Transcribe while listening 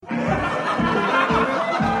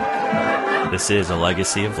This is a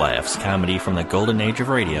legacy of laughs, comedy from the golden age of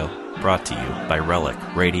radio, brought to you by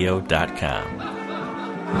RelicRadio.com.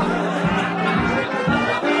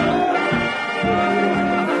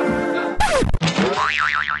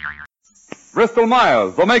 Bristol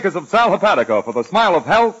Myers, the makers of Sal Hepatica for the smile of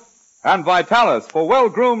health, and Vitalis for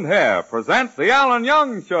well-groomed hair, present The Alan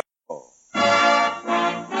Young Show.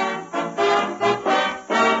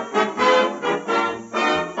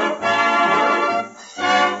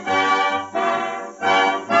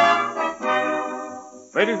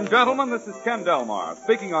 Ladies and gentlemen, this is Ken Delmar,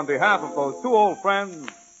 speaking on behalf of those two old friends,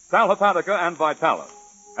 Sal Hepatica and Vitalis,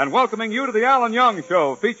 and welcoming you to The Alan Young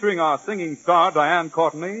Show, featuring our singing star, Diane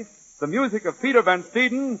Courtney, the music of Peter Van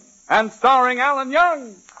Steeden, and starring Alan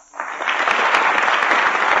Young.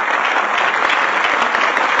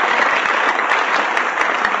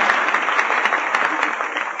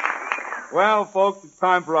 Well, folks, it's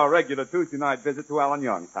time for our regular Tuesday night visit to Alan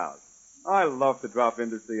Young's house. I love to drop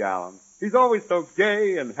in to see Alan. He's always so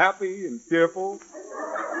gay and happy and cheerful.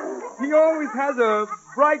 He always has a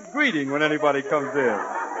bright greeting when anybody comes in.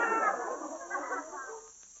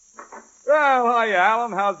 Well, hiya,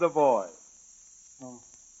 Alan. How's the boy? Oh,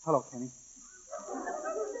 hello, Kenny.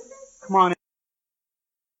 Come on in.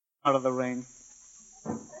 Out of the rain.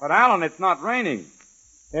 But, Alan, it's not raining.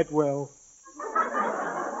 It will.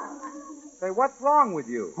 Say, what's wrong with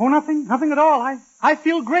you? Oh, nothing. Nothing at all. I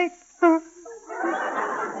feel great.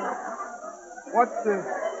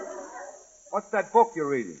 What's that book you're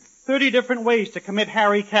reading? 30 different ways to commit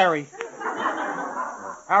Harry-Carry.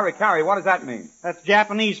 Harry-Carry, what does that mean? That's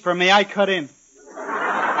Japanese for may I cut in.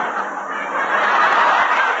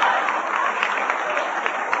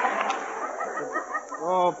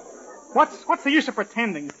 Oh, what's the use of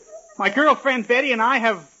pretending? My girlfriend Betty and I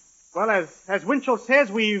have, well, as Winchell says,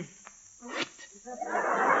 we've...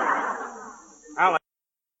 Alan,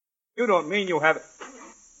 you don't mean you have...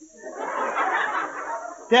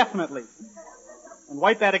 Definitely. And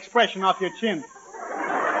wipe that expression off your chin.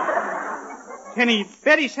 Kenny,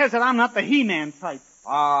 Betty says that I'm not the He-Man type.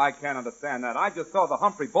 Ah, I can't understand that. I just saw the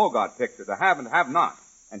Humphrey Bogart picture, the have and have not.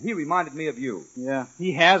 And he reminded me of you. Yeah,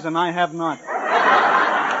 he has and I have not.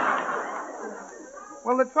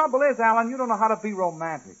 Well, the trouble is, Alan, you don't know how to be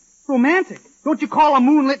romantic. Romantic? Don't you call a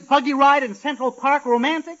moonlit buggy ride in Central Park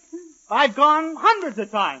romantic? I've gone hundreds of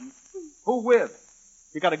times. Who with?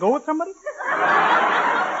 You gotta go with somebody?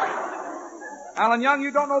 Alan Young,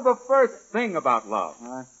 you don't know the first thing about love.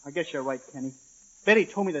 I guess you're right, Kenny. Betty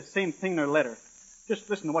told me the same thing in her letter. Just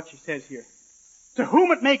listen to what she says here. To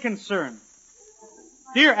whom it may concern.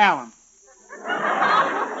 Dear Alan,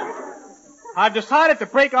 I've decided to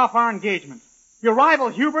break off our engagement. Your rival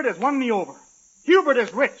Hubert has won me over. Hubert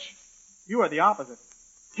is rich. You are the opposite.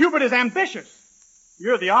 Hubert is ambitious.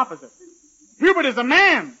 You're the opposite. Hubert is a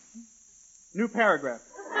man. New paragraph.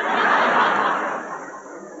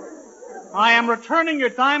 I am returning your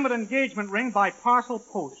diamond engagement ring by parcel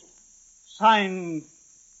post. Signed,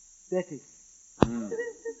 Betty.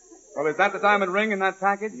 Well, is that the diamond ring in that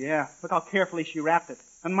package? Yeah. Look how carefully she wrapped it.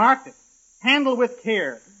 And marked it. Handle with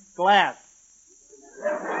care. Glass.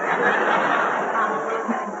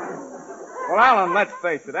 Well, Alan, let's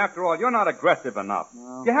face it. After all, you're not aggressive enough.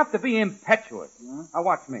 No. You have to be impetuous. Now,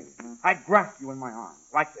 watch me. I grasp you in my arms,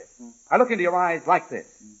 like this. I look into your eyes like this.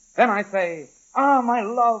 Then I say, ah, my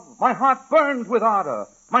love, my heart burns with ardor.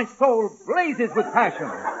 My soul blazes with passion.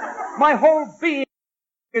 My whole being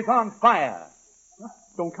is on fire.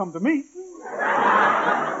 Don't come to me.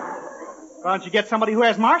 Why don't you get somebody who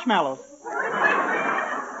has marshmallows?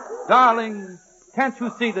 Darling, can't you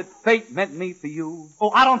see that fate meant me for you? Oh,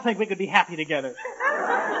 I don't think we could be happy together.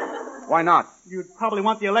 Why not? You'd probably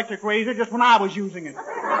want the electric razor just when I was using it.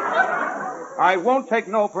 I won't take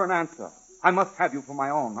no for an answer. I must have you for my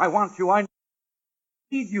own. I want you. I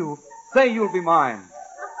need you. Say you'll be mine.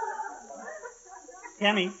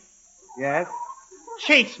 Kenny. Yes?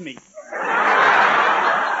 Chase me.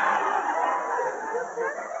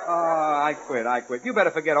 I quit. You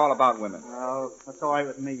better forget all about women. Oh, that's all right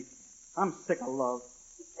with me. I'm sick of love.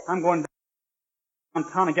 I'm going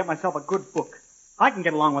downtown and get myself a good book. I can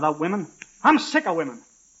get along without women. I'm sick of women.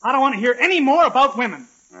 I don't want to hear any more about women.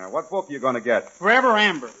 What book are you going to get? Forever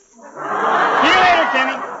Amber. See you later,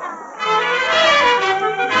 Kenny.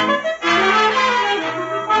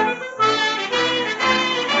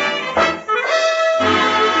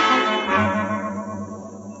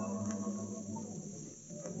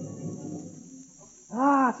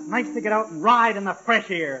 It's nice to get out and ride in the fresh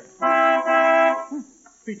air.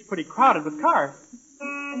 Street's pretty crowded with cars.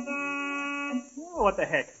 Oh, what the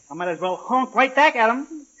heck? I might as well honk right back at them.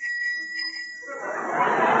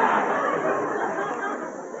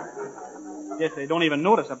 Guess they don't even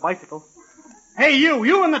notice a bicycle. Hey,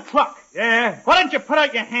 you in the truck. Yeah? Why didn't you put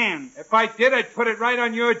out your hand? If I did, I'd put it right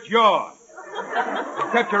on your jaw. If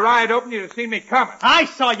you kept your eye open, you'd have seen me coming. I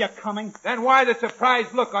saw you coming. Then why the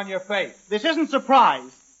surprised look on your face? This isn't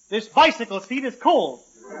surprise. This bicycle seat is cold.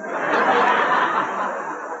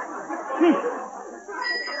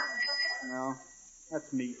 No,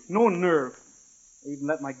 that's me. No nerve. I even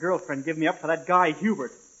let my girlfriend give me up for that guy,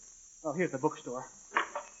 Hubert. Oh, here's the bookstore.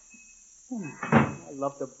 I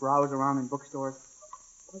love to browse around in bookstores.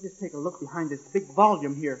 I'll just take a look behind this big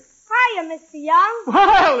volume here. Hiya, Mr. Young.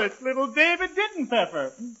 Well, it's little David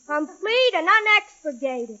Dittenpfeffer. Complete and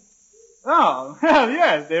unexpurgated. Oh, well,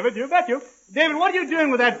 yes, David, you bet you. David, what are you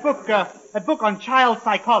doing with that book on child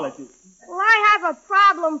psychology? Well, I have a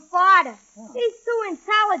problem father. He's too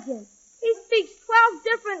intelligent. He speaks 12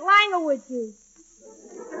 different languages.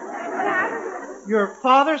 Your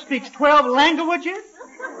father speaks 12 languages?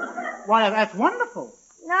 Why, that's wonderful.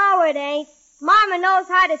 No, it ain't. Mama knows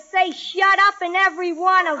how to say shut up in every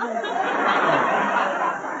one of them.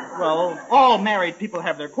 Well, all married people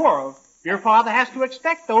have their quarrels. Your father has to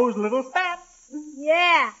expect those little spats.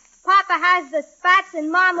 Yeah. Papa has the spats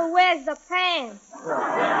and Mama wears the pants.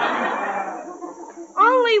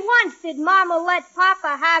 Only once did Mama let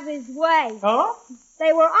Papa have his way. Oh?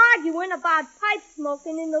 They were arguing about pipe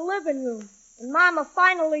smoking in the living room, and Mama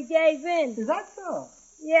finally gave in. Is that so?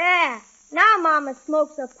 Yeah. Now Mama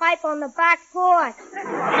smokes a pipe on the back porch.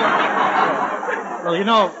 Well, you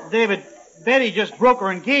know, David, Betty just broke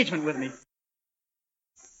her engagement with me.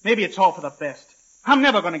 Maybe it's all for the best. I'm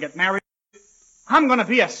never going to get married. I'm going to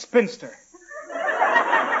be a spinster.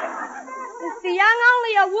 Mr. Young,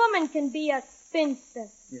 only a woman can be a spinster.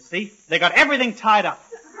 You see? They got everything tied up.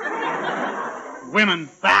 Women,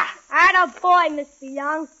 bah! Atta boy, Mr.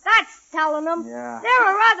 Young. That's telling them. Yeah. There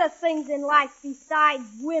are other things in life besides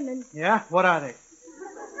women. Yeah? What are they?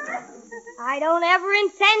 I don't ever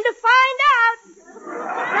intend to find out.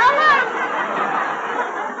 So long.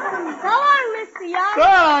 So long, Mr. Young. So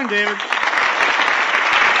long, David.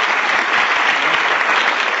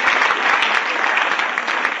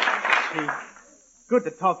 Gee, good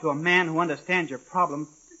to talk to a man who understands your problems.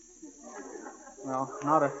 Well,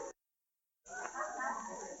 now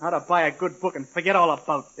to buy a good book and forget all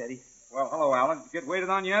about Betty. Well, hello, Alan. Did you get waited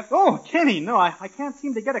on yet? Oh, Kenny, no, I can't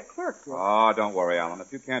seem to get a clerk. Oh, don't worry, Alan.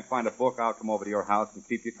 If you can't find a book, I'll come over to your house and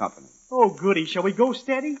keep you company. Oh, goody. Shall we go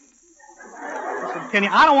steady? Listen, Kenny,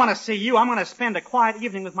 I don't want to see you. I'm going to spend a quiet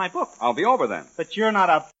evening with my book. I'll be over then. But you're not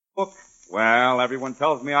a book. Well, everyone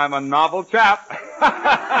tells me I'm a novel chap.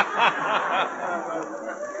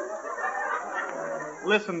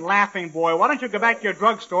 Listen, laughing boy, why don't you go back to your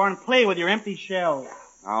drugstore and play with your empty shelves?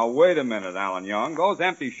 Now, wait a minute, Alan Young. Those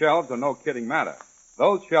empty shelves are no kidding matter.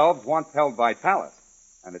 Those shelves once held Vitalis.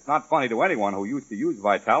 And it's not funny to anyone who used to use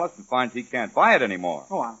Vitalis and finds he can't buy it anymore.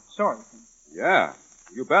 Oh, I'm sorry. Yeah,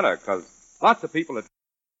 you better, because lots of people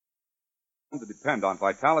depend on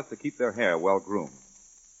Vitalis to keep their hair well groomed.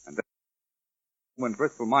 And then, when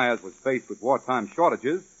Bristol Myers was faced with wartime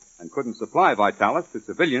shortages and couldn't supply Vitalis to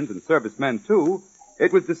civilians and servicemen too,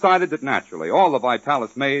 it was decided that naturally all the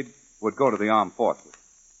Vitalis made would go to the armed forces.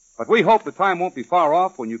 But we hope the time won't be far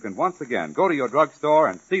off when you can once again go to your drugstore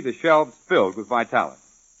and see the shelves filled with Vitalis.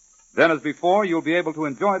 Then, as before, you'll be able to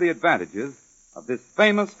enjoy the advantages of this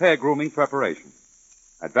famous hair grooming preparation.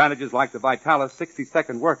 Advantages like the Vitalis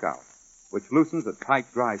 60-second workout, which loosens a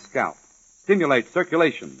tight, dry scalp, stimulates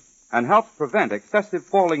circulation, and helps prevent excessive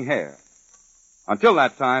falling hair. Until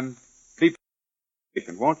that time, be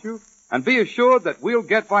patient, won't you? And be assured that we'll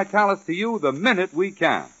get Vitalis to you the minute we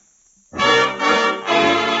can.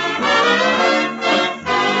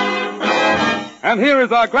 And here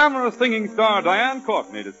is our glamorous singing star, Diane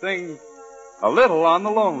Courtney, to sing A Little on the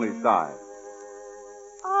Lonely Side.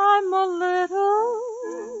 I'm a little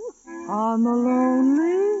on the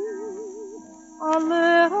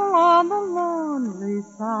lonely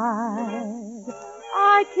side.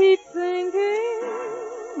 I keep thinking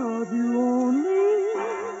of you only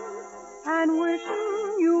and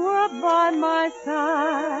wishing you were by my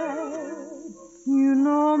side. You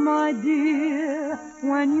know, my dear,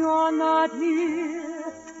 when you're not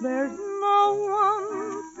here, there's no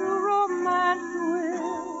one to romance with.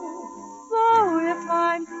 So if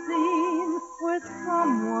I'm seen with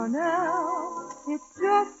someone else, it's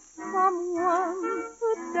just someone to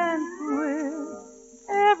dance with.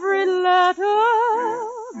 Every letter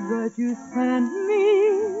that you send me,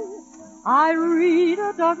 I read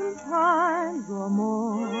a dozen times or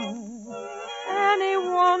more. Any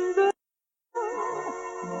wonder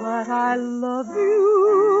that I love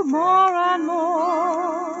you more and more?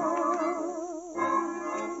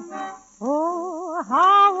 Oh,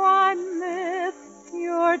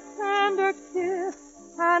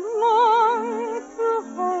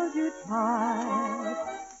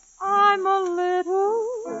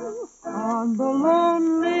 on the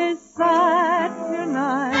lonely side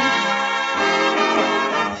tonight.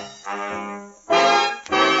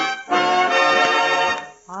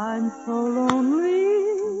 I'm so lonely.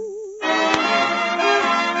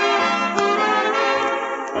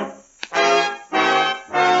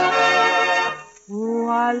 Oh,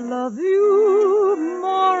 I love you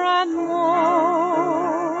more and more.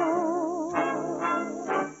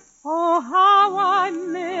 Oh, how I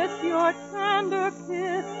miss your tender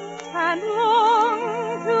kiss and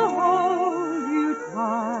long to hold you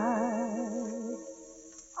tight.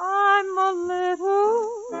 I'm a little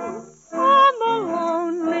on the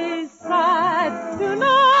lonely side tonight.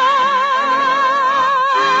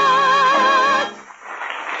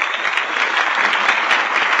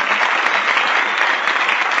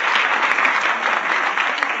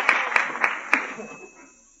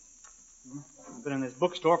 I've been in this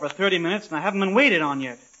bookstore for 30 minutes and I haven't been waited on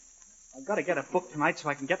yet. I've got to get a book tonight so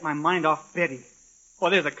I can get my mind off Betty. Oh,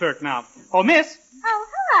 there's the clerk now. Oh, miss. Oh,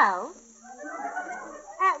 hello.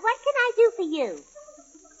 What can I do for you?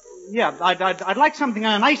 Yeah, I'd like something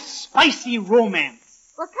on a nice, spicy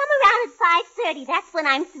romance. Well, come around at 5:30. That's when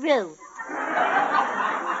I'm through.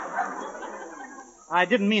 I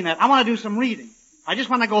didn't mean that. I want to do some reading. I just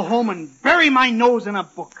want to go home and bury my nose in a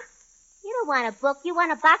book. You don't want a book. You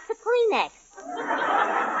want a box of Kleenex.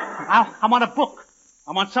 I want a book.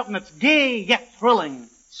 I want something that's gay yet thrilling,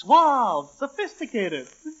 suave, sophisticated.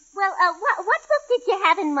 Well, what book did you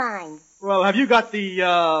have in mind? Well, have you got the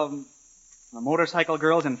motorcycle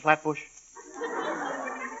girls in Flatbush?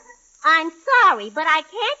 I'm sorry, but I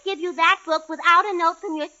can't give you that book without a note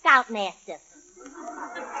from your scoutmaster.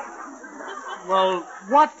 Well,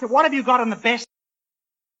 what have you got on the best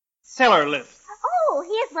seller list? Oh,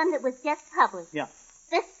 here's one that was just published. Yeah.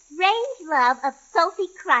 The Strange Love of Sophie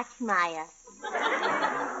Crotchmeyer.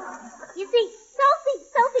 You see,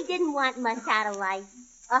 Sophie didn't want much out of life.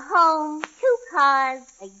 A home, 2 cars,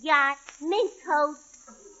 a yacht, mink coat,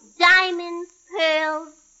 diamonds,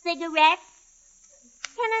 pearls, cigarettes.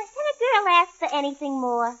 Can a girl ask for anything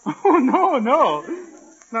more? Oh, no.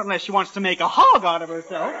 Not unless she wants to make a hog out of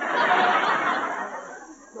herself.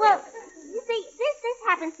 Well, you see, this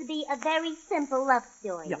happens to be a very simple love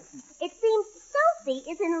story. Yeah. It seems Sophie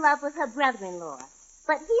is in love with her brother-in-law.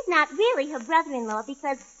 But he's not really her brother-in-law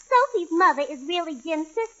because Sophie's mother is really Jim's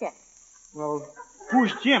sister. Well,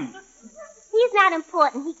 who's Jim? He's not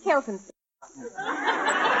important. He kills himself.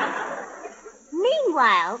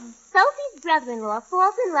 Meanwhile, Sophie's brother-in-law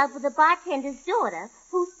falls in love with the bartender's daughter,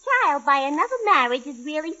 whose child by another marriage is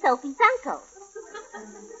really Sophie's uncle.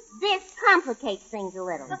 This complicates things a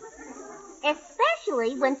little.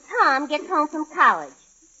 Especially when Tom gets home from college.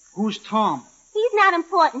 Who's Tom? He's not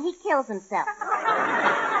important. He kills himself.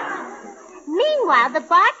 Meanwhile, the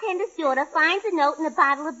bartender's daughter finds a note in a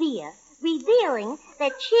bottle of beer, revealing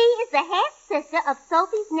that she is the half-sister of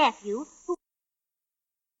Sophie's nephew, who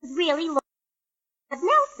is really Lord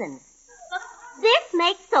Nelson. This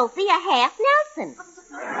makes Sophie a half-Nelson.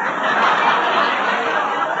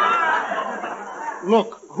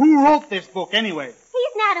 Look, who wrote this book anyway?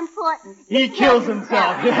 He's not important. He kills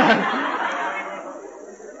himself.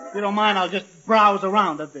 If you don't mind, I'll just browse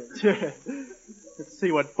around a bit. Let's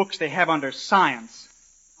see what books they have under science.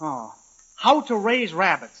 Oh, How to Raise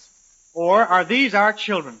Rabbits. Or Are These Our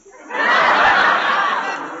Children?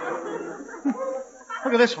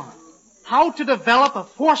 Look at this one. How to Develop a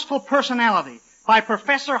Forceful Personality by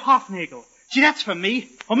Professor Hofnagel. Gee, that's for me.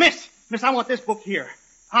 Oh, miss, I want this book here.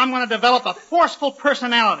 I'm going to develop a forceful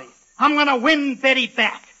personality. I'm going to win Betty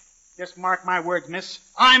back. Just mark my words, miss.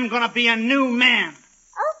 I'm going to be a new man.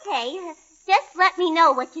 Okay, just let me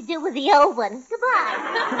know what you do with the old one.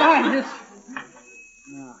 Goodbye. Goodbye, miss.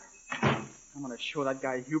 Now, I'm going to show that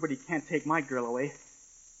guy Hubert he can't take my girl away.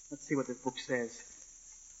 Let's see what this book says.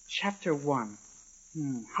 Chapter 1.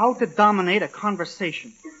 How to dominate a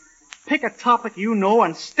conversation. Pick a topic you know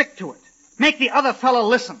and stick to it. Make the other fellow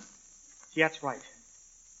listen. Gee, that's right.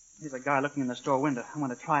 Here's a guy looking in the store window. I'm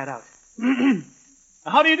going to try it out.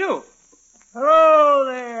 How do you do? Hello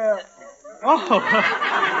there. Oh,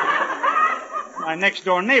 my next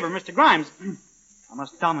door neighbor, Mr. Grimes. I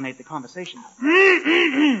must dominate the conversation.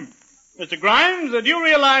 Mr. Grimes, do you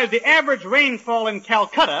realize the average rainfall in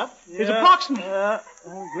Calcutta is approximately...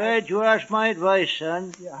 I'm glad you asked my advice,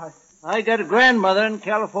 son. I got a grandmother in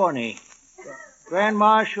California.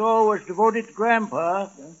 Grandma sure was devoted to Grandpa.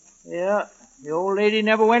 Yeah, the old lady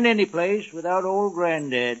never went any place without old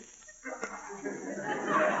Granddad.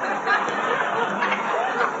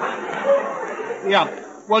 Yeah.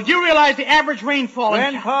 Well, do you realize the average rainfall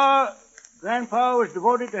Grandpa was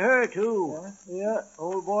devoted to her, too. Yeah,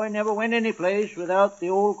 old boy never went any place without the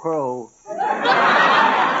old crow.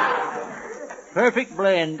 Perfect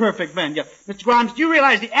blend. Perfect blend, yeah. Mr. Grimes, do you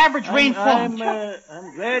realize the average rainfall... I'm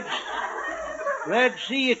glad to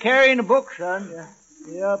see you carrying a book, son.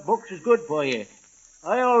 Yeah, books is good for you.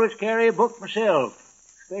 I always carry a book myself,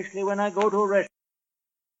 especially when I go to a restaurant.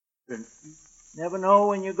 Never know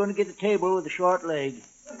when you're going to get a table with a short leg.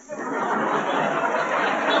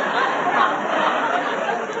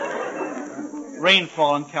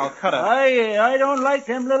 Rainfall in Calcutta. I don't like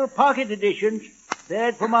them little pocket editions.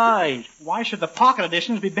 Bad for my eyes. Why should the pocket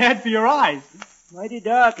editions be bad for your eyes? Mighty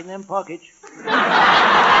dark in them pockets.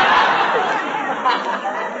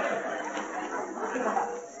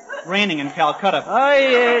 Raining in Calcutta.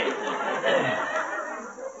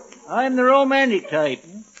 I'm the romantic type.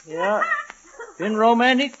 Yeah. Been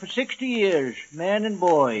romantic for 60 years, man and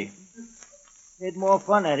boy. Had more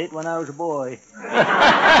fun at it when I was a boy.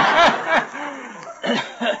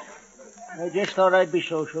 I just thought I'd be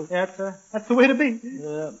social. That's the way to be.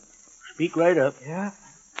 Speak right up. Yeah.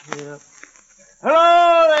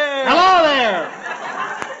 Hello there! Hello there!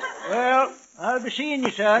 Well, I'll be seeing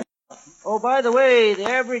you, son. Oh, by the way, the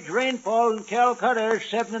average rainfall in Calcutta is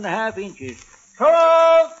 7.5 inches.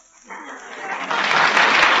 Hello!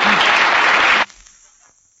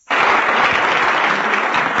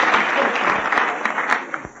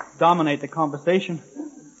 Dominate the conversation.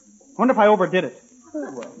 Wonder if I overdid it.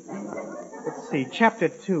 Let's see, Chapter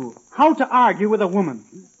 2. How to argue with a woman.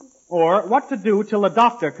 Or what to do till the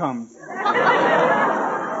doctor comes.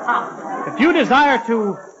 If you desire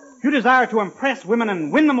to impress women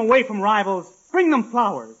and win them away from rivals, bring them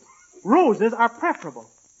flowers. Roses are preferable.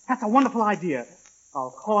 That's a wonderful idea.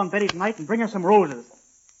 I'll call on Betty tonight and bring her some roses.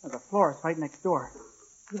 There's a florist right next door.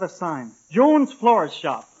 Give a sign. Jones Florist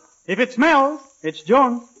Shop. If it smells, it's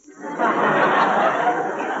Jones.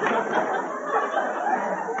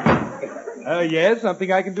 Yes,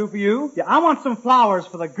 something I can do for you? Yeah, I want some flowers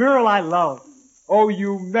for the girl I love. Oh,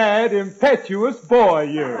 you mad, impetuous boy,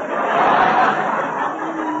 you.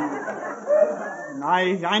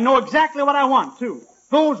 I know exactly what I want, too.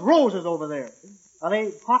 Those roses over there. Are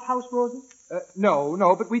they hothouse roses? No,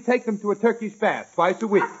 but we take them to a Turkish bath twice a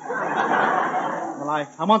week. Well, I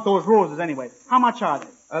want those roses anyway. How much are they?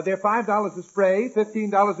 They're $5 a spray,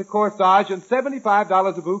 $15 a corsage, and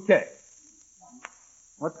 $75 a bouquet.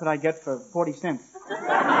 What could I get for 40 cents?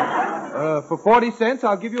 For 40 cents,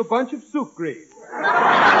 I'll give you a bunch of soup grease.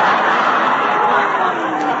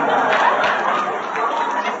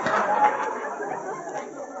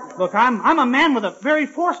 Look, I'm a man with a very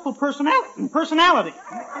forceful personality.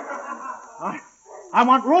 I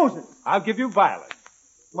want roses. I'll give you violets.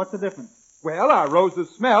 What's the difference? Well, our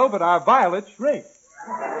roses smell, but our violets shrink.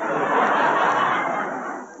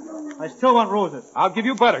 I still want roses. I'll give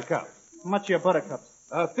you buttercups. How much are your buttercups?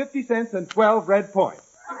 50 cents and 12 red points.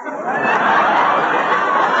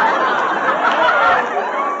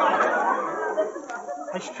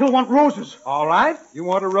 I still want roses. All right. You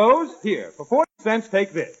want a rose? Here, for 40 cents,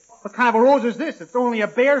 take this. What kind of a rose is this? It's only a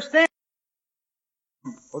bare stem.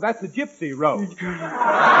 Oh, that's a gypsy rose.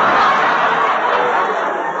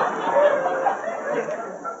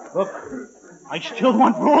 Look, I still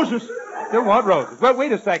want roses. Still want roses. Well,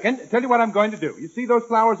 wait a second. Tell you what I'm going to do. You see those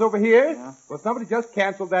flowers over here? Yeah. Well, somebody just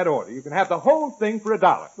canceled that order. You can have the whole thing for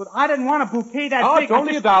 $1. But I didn't want a bouquet that Oh, big. it's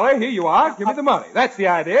only $1. Here you are. Give me the money. That's the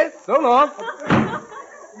idea. So long.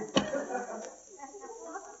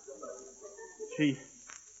 Gee,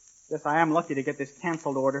 guess I am lucky to get this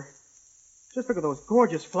canceled order. Just look at those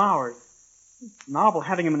gorgeous flowers. Novel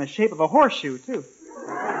having them in the shape of a horseshoe, too.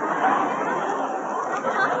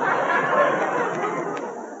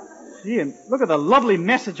 Gee, and look at the lovely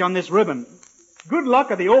message on this ribbon. Good luck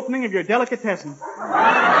at the opening of your delicatessen.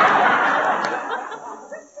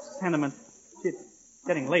 Sentiment. Gee, it's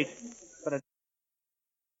getting late. But I'll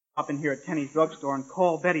hop in here at Tenny's drugstore and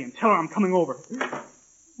call Betty and tell her I'm coming over.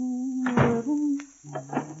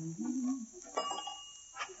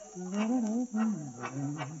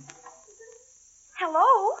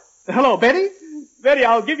 Hello? Hello, Betty. Betty,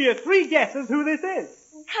 I'll give you 3 guesses who this is.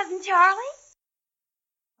 Cousin Charlie?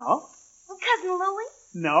 No. Cousin Louie?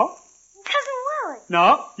 No. Cousin Willie?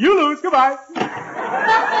 No. You lose. Goodbye.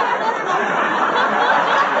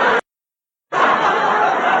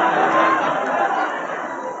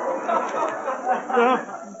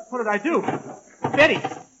 What did I do?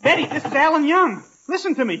 Betty, this is Alan Young.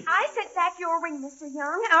 Listen to me. I sent back your ring, Mr.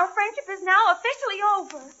 Young. Our friendship is now officially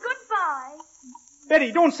over. Goodbye.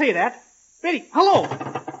 Betty, don't say that. Betty, hello.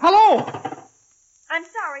 Hello. I'm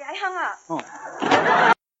sorry, I hung up. Oh.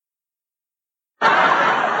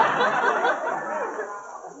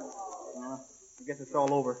 I guess it's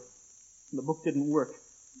all over. The book didn't work.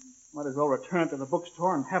 Might as well return it to the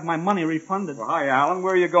bookstore and have my money refunded. Well, hi, Alan.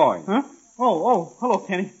 Where are you going? Huh? Oh, hello,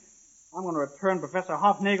 Kenny. I'm going to return Professor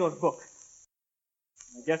Hofnagel's book.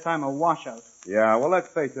 I guess I'm a washout. Yeah, well, let's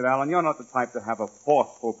face it, Alan. You're not the type to have a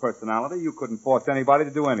forceful personality. You couldn't force anybody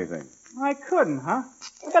to do anything. I couldn't, huh?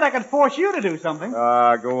 I bet I could force you to do something.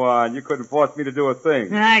 Go on. You couldn't force me to do a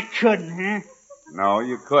thing. I couldn't, huh? No,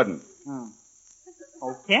 you couldn't.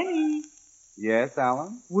 Oh, Kenny. Yes,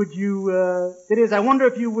 Alan? Would you, I wonder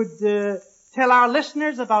if you would, tell our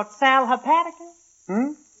listeners about Sal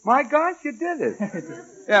Hepatica? My gosh, you did it.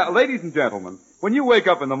 Yeah, ladies and gentlemen, when you wake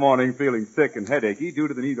up in the morning feeling sick and headachy due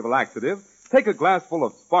to the need of a laxative, take a glassful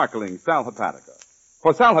of sparkling Sal Hepatica.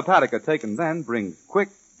 For Sal Hepatica taken then brings quick,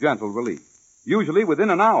 gentle relief, usually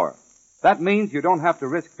within an hour. That means you don't have to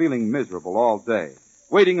risk feeling miserable all day,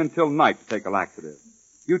 waiting until night to take a laxative.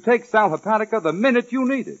 You take Sal Hepatica the minute you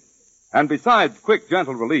need it. And besides quick,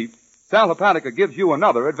 gentle relief, Sal Hepatica gives you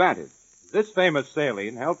another advantage. This famous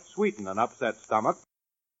saline helps sweeten an upset stomach,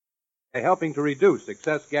 helping to reduce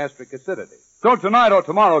excess gastric acidity. So tonight or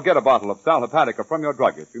tomorrow, get a bottle of Sal Hepatica from your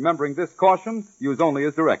druggist. Remembering this caution, use only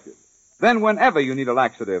as directed. Then whenever you need a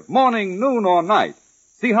laxative, morning, noon, or night,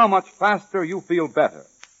 see how much faster you feel better,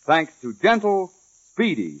 thanks to gentle,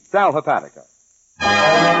 speedy Sal Hepatica.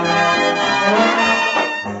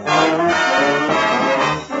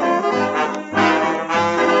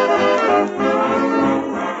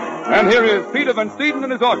 And here is Peter Van Steeden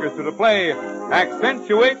and his orchestra to play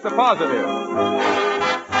Accentuate the Positive.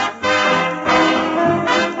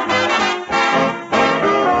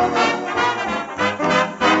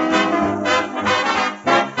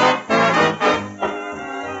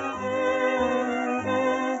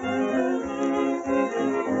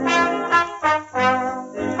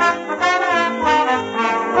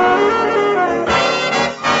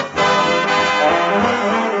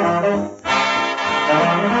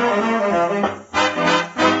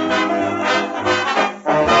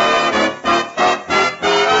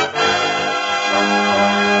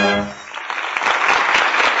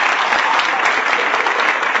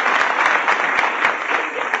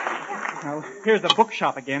 Here's the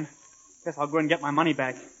bookshop again. Guess I'll go and get my money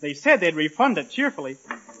back. They said they'd refund it cheerfully.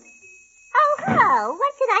 Oh, hello.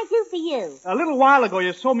 What can I do for you? A little while ago,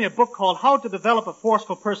 you sold me a book called How to Develop a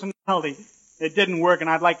Forceful Personality. It didn't work, and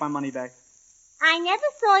I'd like my money back. I never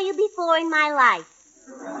saw you before in my life.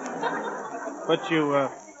 But you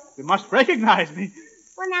must recognize me.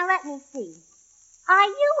 Well, now let me see. Are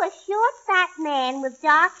you a short, fat man with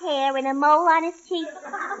dark hair and a mole on his cheek?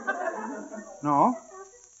 No.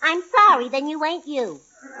 I'm sorry, then you ain't you.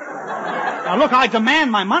 Now, look, I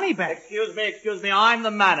demand my money back. Excuse me, I'm the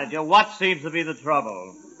manager. What seems to be the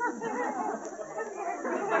trouble?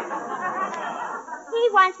 He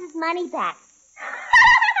wants his money back.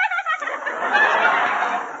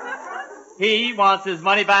 He wants his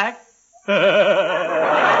money back? That's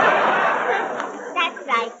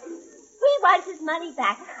right. He wants his money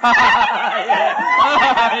back.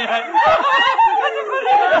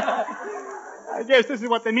 I guess this is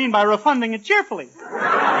what they mean by refunding it cheerfully.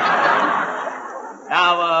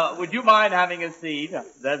 Now, would you mind having a seat?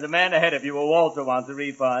 There's a man ahead of you who also wants a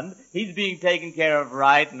refund. He's being taken care of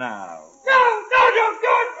right now. No, don't do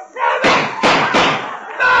it!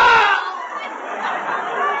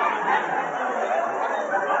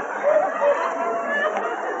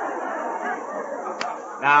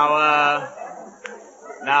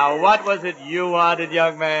 Now, what was it you wanted,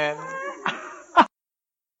 young man?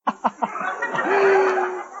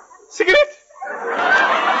 Cigarette?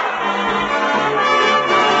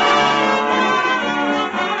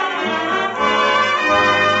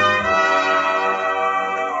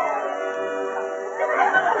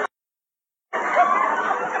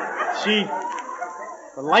 Gee,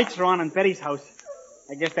 the lights are on in Betty's house.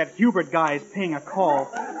 I guess that Hubert guy is paying a call.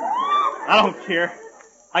 I don't care.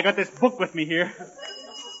 I got this book with me here.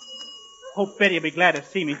 Hope Betty will be glad to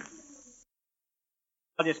see me.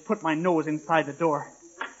 I'll just put my nose inside the door.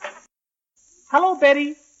 Hello,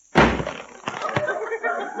 Betty. Well,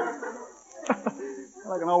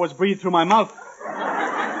 I can always breathe through my mouth.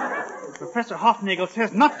 Professor Hofnagel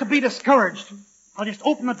says not to be discouraged. I'll just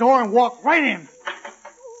open the door and walk right in.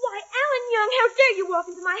 Why, Alan Young, how dare you walk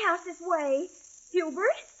into my house this way?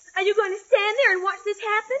 Hubert, are you going to stand there and watch this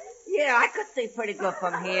happen? Yeah, I could see pretty good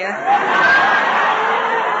from here.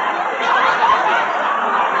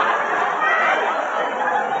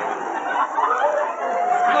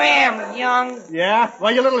 Scram, Young. Yeah?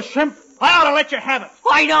 Well, you little shrimp, I ought to let you have it.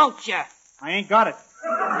 Why don't you? I ain't got it.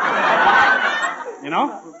 You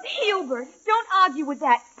know? Hubert, don't argue with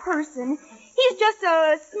that person. He's just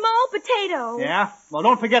a small potato. Yeah? Well,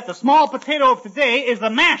 don't forget, the small potato of today is the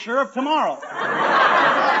masher of tomorrow.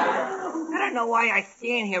 I don't know why I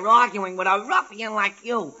stand here arguing with a ruffian like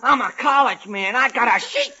you. I'm a college man. I got a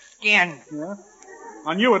sheepskin. Yeah?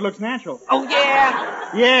 On you, it looks natural. Oh,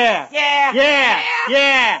 yeah? Yeah. Yeah. Yeah.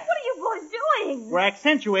 Yeah. What are you boys doing? We're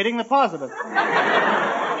accentuating the positive.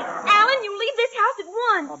 Alan, you leave this house at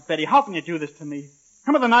once. Oh, Betty, how can you do this to me?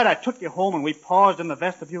 Remember the night I took you home and we paused in the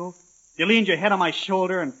vestibule? You leaned your head on my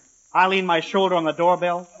shoulder and I leaned my shoulder on the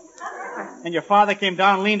doorbell? And your father came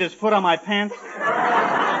down and leaned his foot on my pants?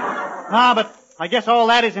 But I guess all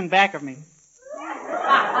that is in back of me.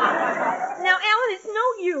 Now, Alan, it's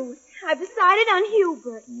no use. I've decided on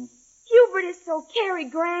Hubert. Hubert is so Cary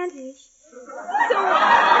Grantish.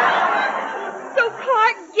 So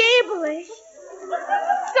Clark Gable-ish.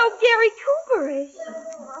 So Gary Cooper-ish.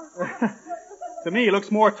 To me, he looks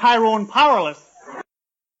more Tyrone Powerless.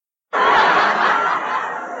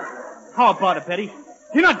 How about it, Betty?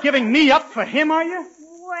 You're not giving me up for him, are you?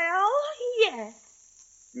 Well, yes.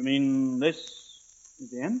 You mean this is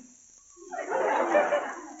the end?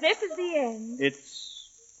 This is the end. It's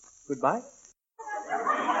goodbye?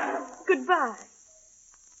 Goodbye.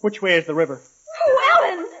 Which way is the river? Oh,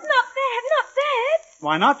 Alan, not that, not that.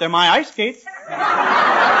 Why not? They're my ice skates.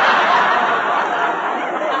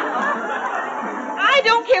 I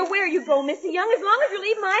don't care where you go, Missy Young, as long as you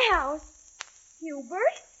leave my house.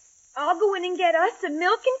 Hubert, I'll go in and get us some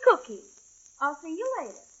milk and cookies. I'll see you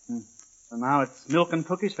later. So now it's milk and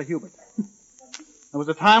cookies for Hubert. There was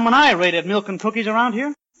a time when I raided milk and cookies around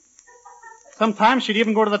here. Sometimes she'd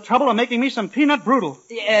even go to the trouble of making me some peanut brudel.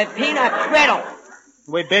 Peanut brittle.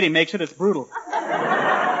 The way Betty makes it, it's brutal.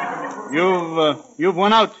 You've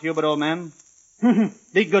won out, Hubert, old man.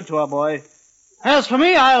 Be good to our boy. As for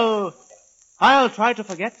me, I'll try to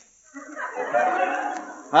forget.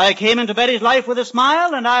 I came into Betty's life with a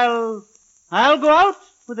smile, and I'll go out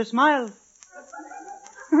with a smile.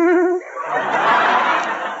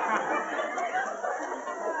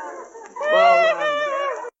 Well,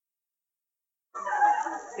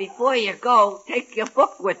 before you go, take your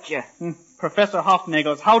book with you. Professor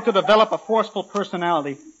Hofnagel's How to Develop a Forceful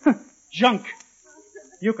Personality. Junk.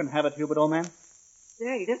 You can have it, Hubert, old man.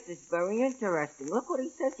 Say, this is very interesting. Look what he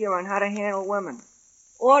says here on how to handle women.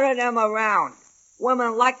 Order them around.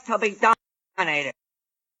 Women like to be dominated.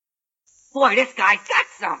 Boy, this guy's got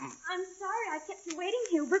something. I'm sorry I kept you waiting,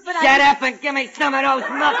 Hubert, but Shut up and give me some of those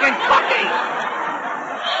milk and cookies.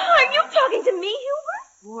 Are you talking to me, Hubert?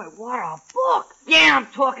 Boy, what a book. Yeah, I'm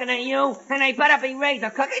talking to you. And they better be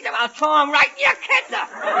razor cookies or I'll throw them right in your kisser.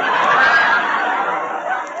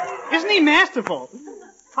 Isn't he masterful?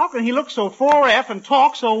 How can he look so 4F and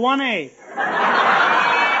talk so 1A?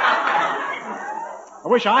 I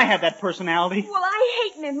wish I had that personality. Well, I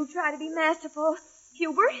hate men who try to be masterful.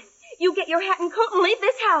 Hubert, you get your hat and coat and leave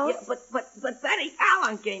this house. Yeah, but Betty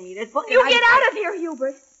Allen gave me this book. You get out of here,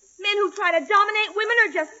 Hubert. Men who try to dominate women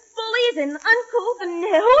are just bullies and uncouth and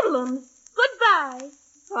hoodlums. Goodbye.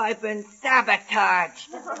 I've been sabotaged.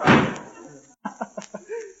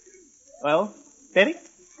 Well, Betty?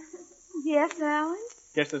 Yes, Alan?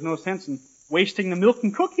 Guess there's no sense in wasting the milk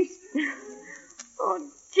and cookies. Oh,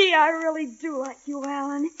 gee, I really do like you,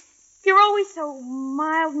 Alan. You're always so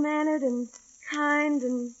mild-mannered and kind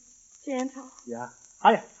and gentle. Yeah,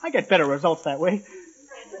 I get better results that way.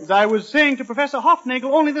 As I was saying to Professor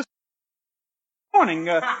Hofnagel only this morning,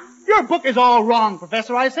 your book is all wrong,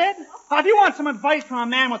 Professor, I said. If you want some advice from a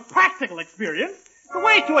man with practical experience, the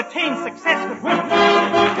way to attain success with women...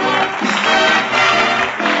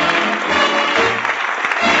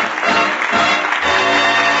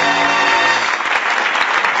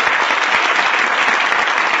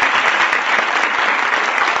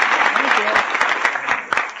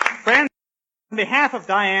 Friends, on behalf of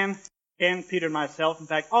Diane, Ken, Peter, and myself, in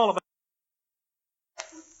fact, all of us,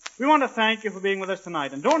 we want to thank you for being with us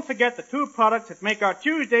tonight. And don't forget the two products that make our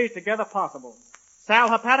Tuesdays together possible. Sal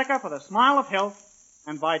Hepatica for the smile of health,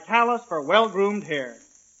 and Vitalis for well-groomed hair.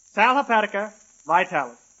 Sal Hepatica,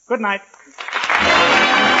 Vitalis. Good night.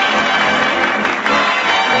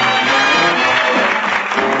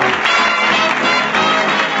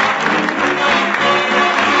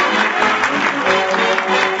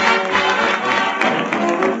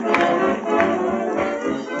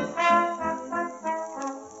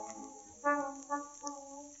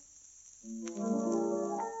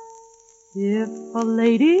 If a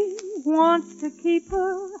lady wants to keep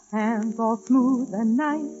her hands all smooth and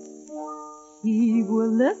nice, she will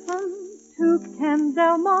listen to Ken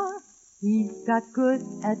Delmar. He's got good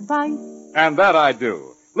advice. And that I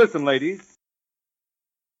do. Listen, ladies.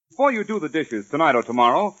 Before you do the dishes tonight or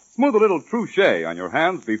tomorrow, Smooth a little True-Shea on your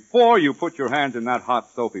hands before you put your hands in that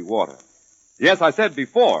hot, soapy water. Yes, I said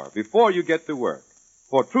before you get to work.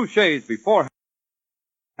 For True-Shea's beforehand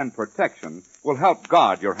protection will help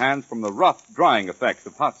guard your hands from the rough, drying effects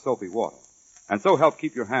of hot, soapy water, and so help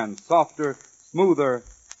keep your hands softer, smoother,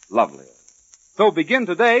 lovelier. So begin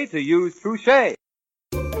today to use True-Shea.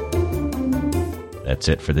 That's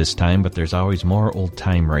it for this time, but there's always more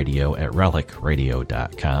old-time radio at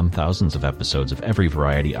relicradio.com. Thousands of episodes of every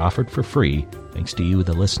variety offered for free, thanks to you,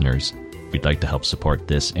 the listeners. If you'd like to help support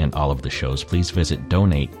this and all of the shows, please visit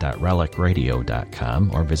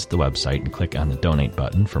donate.relicradio.com or visit the website and click on the donate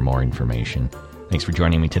button for more information. Thanks for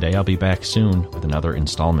joining me today. I'll be back soon with another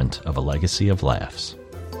installment of A Legacy of Laughs.